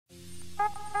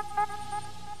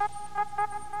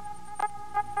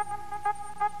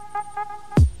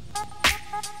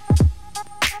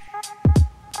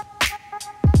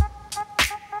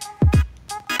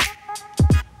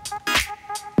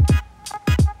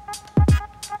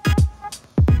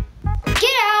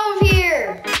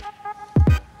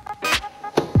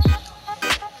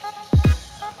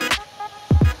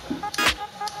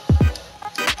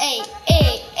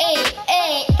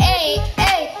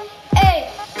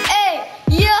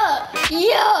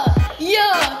Yeah,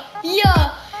 yeah,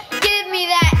 yeah. Give me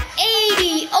that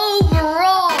 80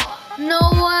 overall. Know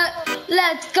what?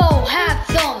 Let's go have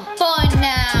some fun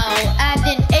now. Add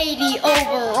an 80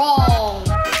 overall.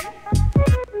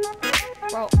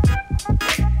 Bro,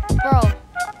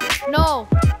 no,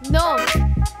 no.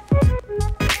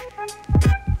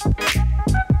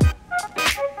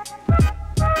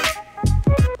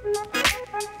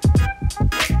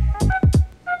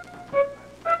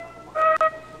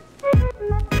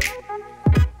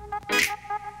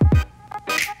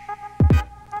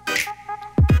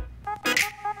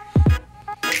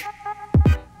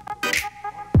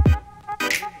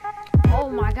 Oh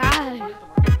my God.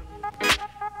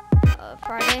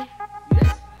 Friday?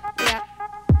 Yeah.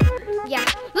 Yeah.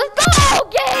 Let's go!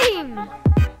 Game!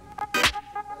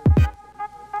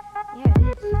 Yeah, it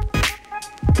is.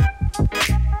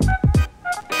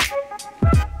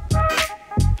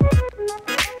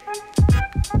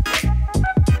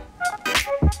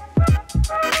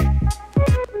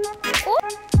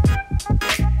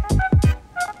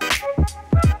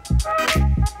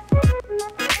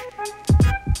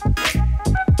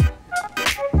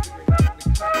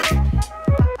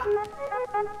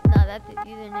 No, that's the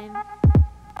username.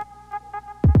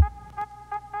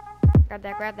 Grab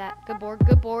that, grab that. Good board,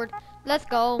 good board. Let's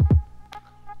go.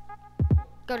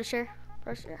 Go to share.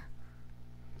 Press share.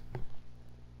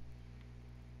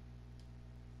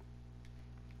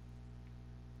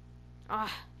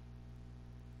 Ah.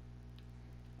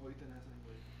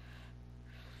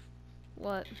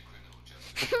 What?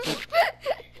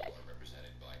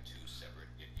 Represented by two separate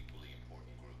yet equally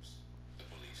important groups: the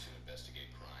police who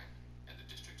investigate crime and the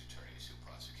district attorneys who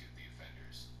prosecute the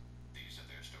offenders. These are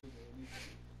their stories.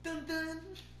 Dun dun.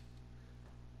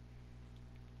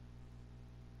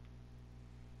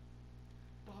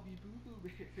 Bobby Boo Boo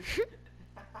Bear.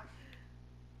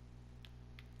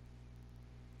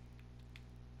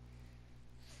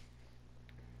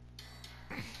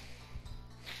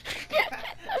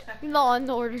 Law and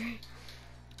Order. I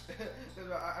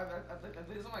think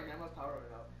this is my grandma's power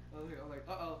right now. I was like,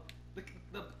 uh-oh,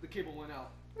 the cable went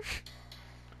out.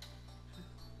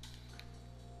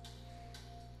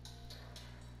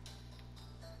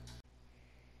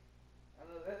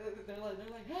 And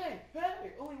they're like, hey,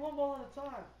 only one ball at a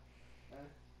time.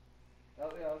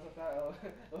 Yeah, I was like that.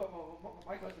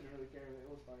 My question didn't really care. It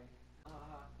was funny.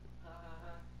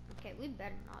 Okay, we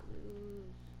better not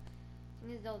lose.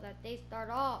 Seeing as though that they start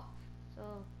off.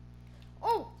 So,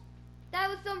 oh, that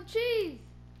was some cheese.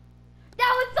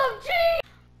 That was some cheese.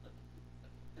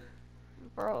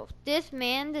 Bro, this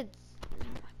man did. Oh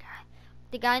my God,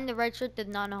 the guy in the red shirt did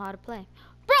not know how to play.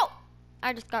 Bro,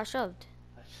 I just got shoved.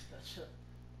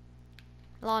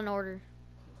 Law and Order.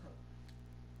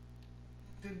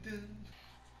 Dun dun.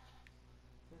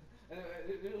 The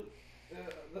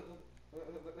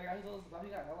guy who told us about he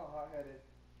got hella hot-headed.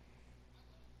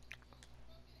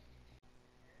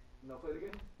 No, play it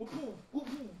again. Whoop-hoo,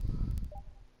 whoop-hoo.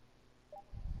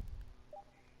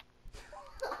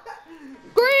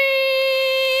 Green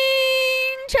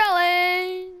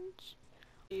challenge.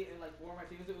 And like four of my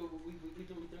teams, we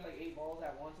threw like 8 balls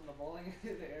at once in the bowling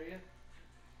in the area.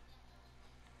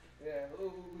 Yeah,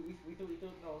 we threw,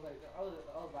 no, I was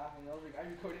laughing. I was like, I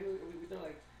recorded it.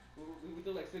 We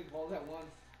threw like 6 balls at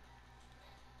once.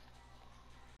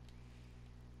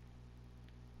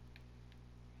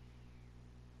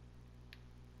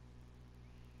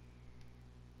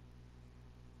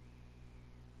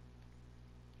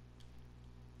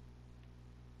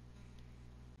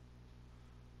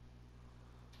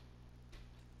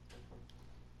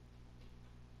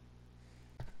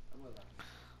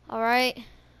 All right.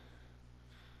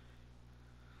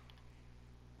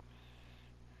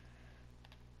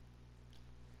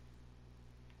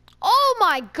 Oh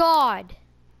my God.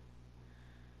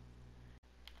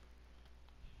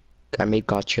 I made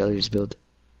God cheerleaders build.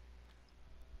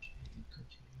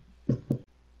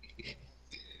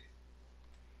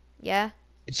 Yeah.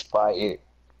 It's fire.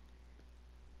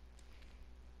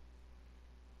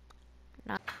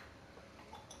 No.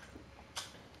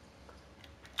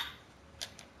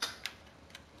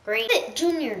 Great,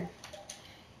 Junior.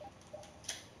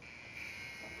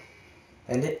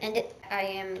 End it? And I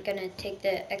am gonna take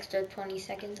the extra 20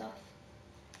 seconds off.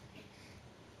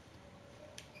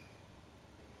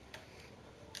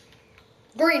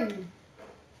 Green.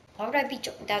 Why would I be?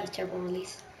 That was a terrible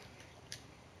release.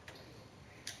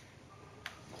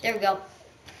 There we go.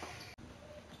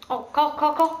 Oh,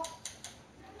 call.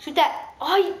 Shoot that.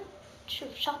 Oh, you should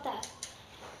have shot that.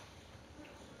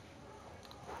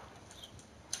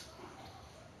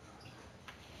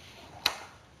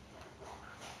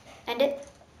 End it.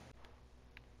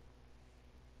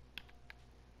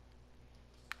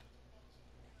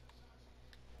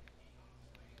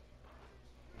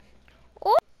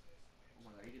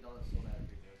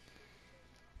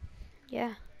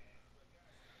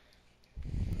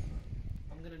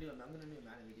 gonna do a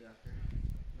Madden video after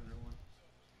another one.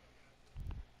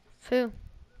 Of who?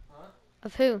 Huh?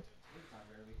 Of who? Maybe Todd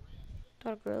Gurley.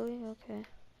 Todd Gurley? Okay.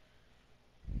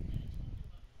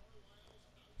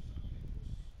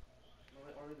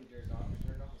 Or maybe Jared Goff, because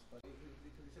Jared Goff was funny.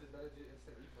 Because he said it's better to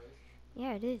instant replays.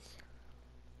 Yeah, it is.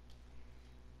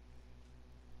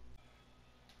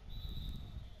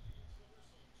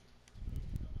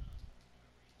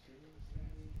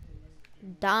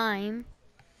 Dime.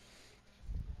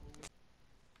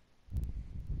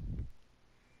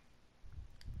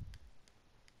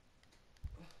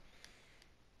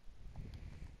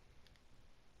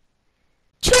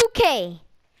 $2K.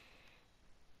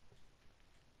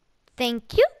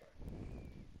 Thank you.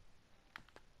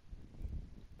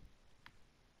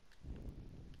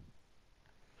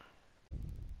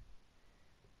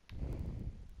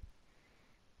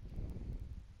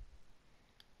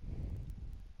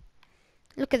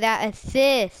 Look at that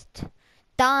assist.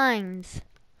 Dimes.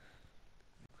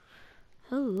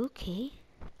 Oh, okay.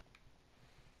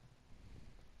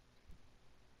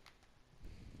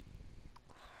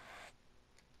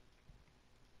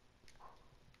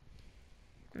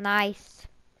 Nice.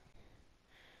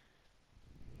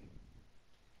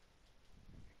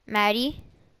 Maddie.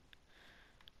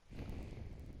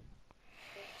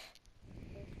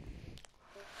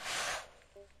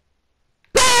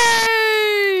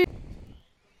 Bang!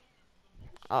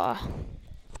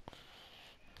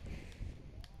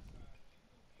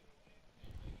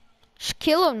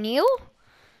 Shaquille O'Neal?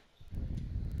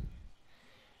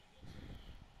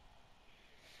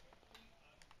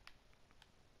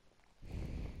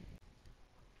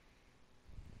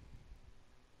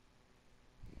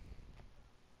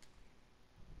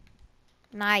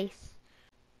 Nice.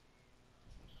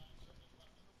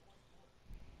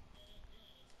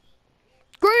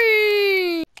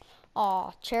 Green!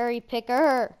 Aw, cherry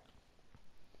picker.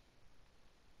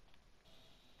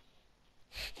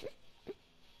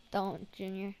 Don't,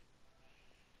 Junior.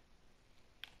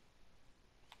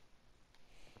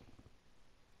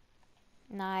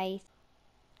 Nice.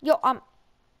 Yo,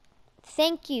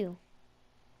 thank you.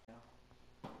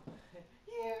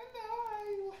 Yeah,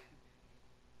 no.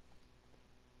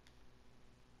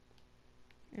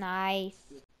 Nice.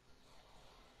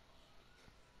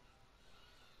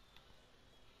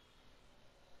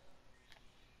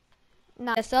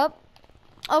 Nice up.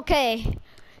 Okay.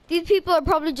 These people are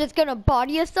probably just gonna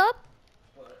body us up.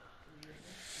 What?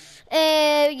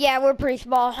 Yeah, we're pretty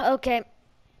small. Okay.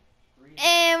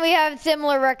 And we have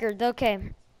similar records. Okay.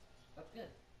 That's good.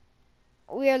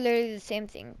 We are literally the same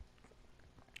thing.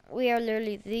 We are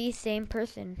literally the same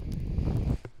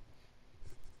person.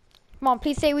 Come on,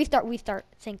 please say we start. We start.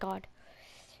 Thank God.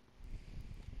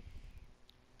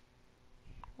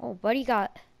 Oh, buddy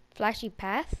got flashy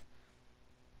pass.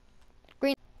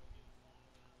 Green.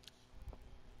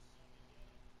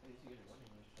 At least you guys are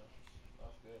winning and stuff.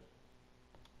 That's good.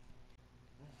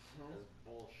 That's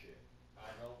bullshit.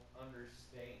 I don't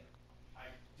understand.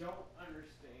 I don't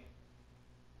understand.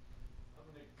 I'm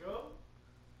gonna go.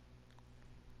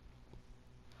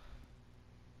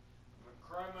 I'm gonna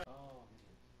cry my. Oh,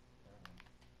 man. Never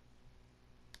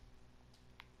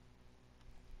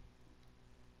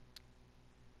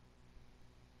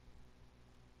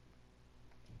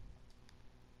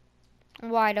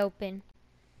mind. Wide open.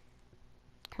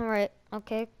 All right.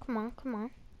 Okay. Come on. Come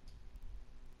on.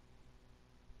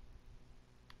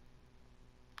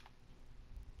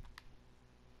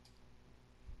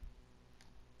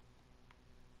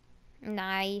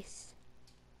 Nice.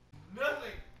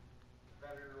 Nothing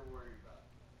better to worry about.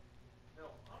 No,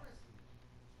 honestly,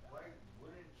 why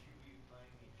wouldn't you be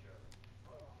playing each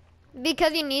other?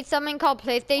 Because you need something called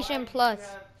PlayStation Why Plus. do you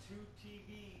have two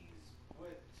TVs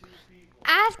with two people?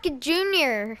 Ask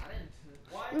Junior. I didn't.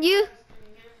 Why You- are you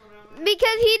asking him when I'm asking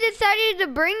Because he decided to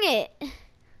bring it.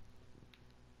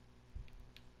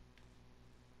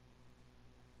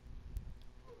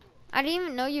 I didn't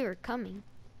even know you were coming.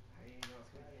 How do you know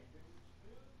it's coming?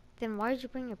 Then why did you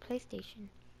bring your PlayStation?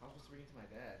 I was supposed to bring it to my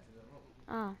dad. So I don't know.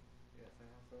 Oh. Yeah, so I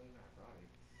brought it.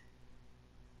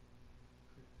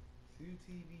 Two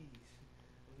TVs.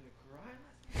 I'm gonna cry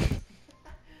myself.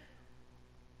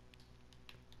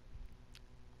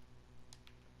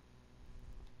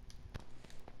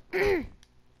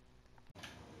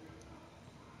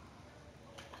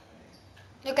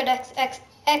 Look at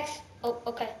X. Oh,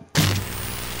 okay.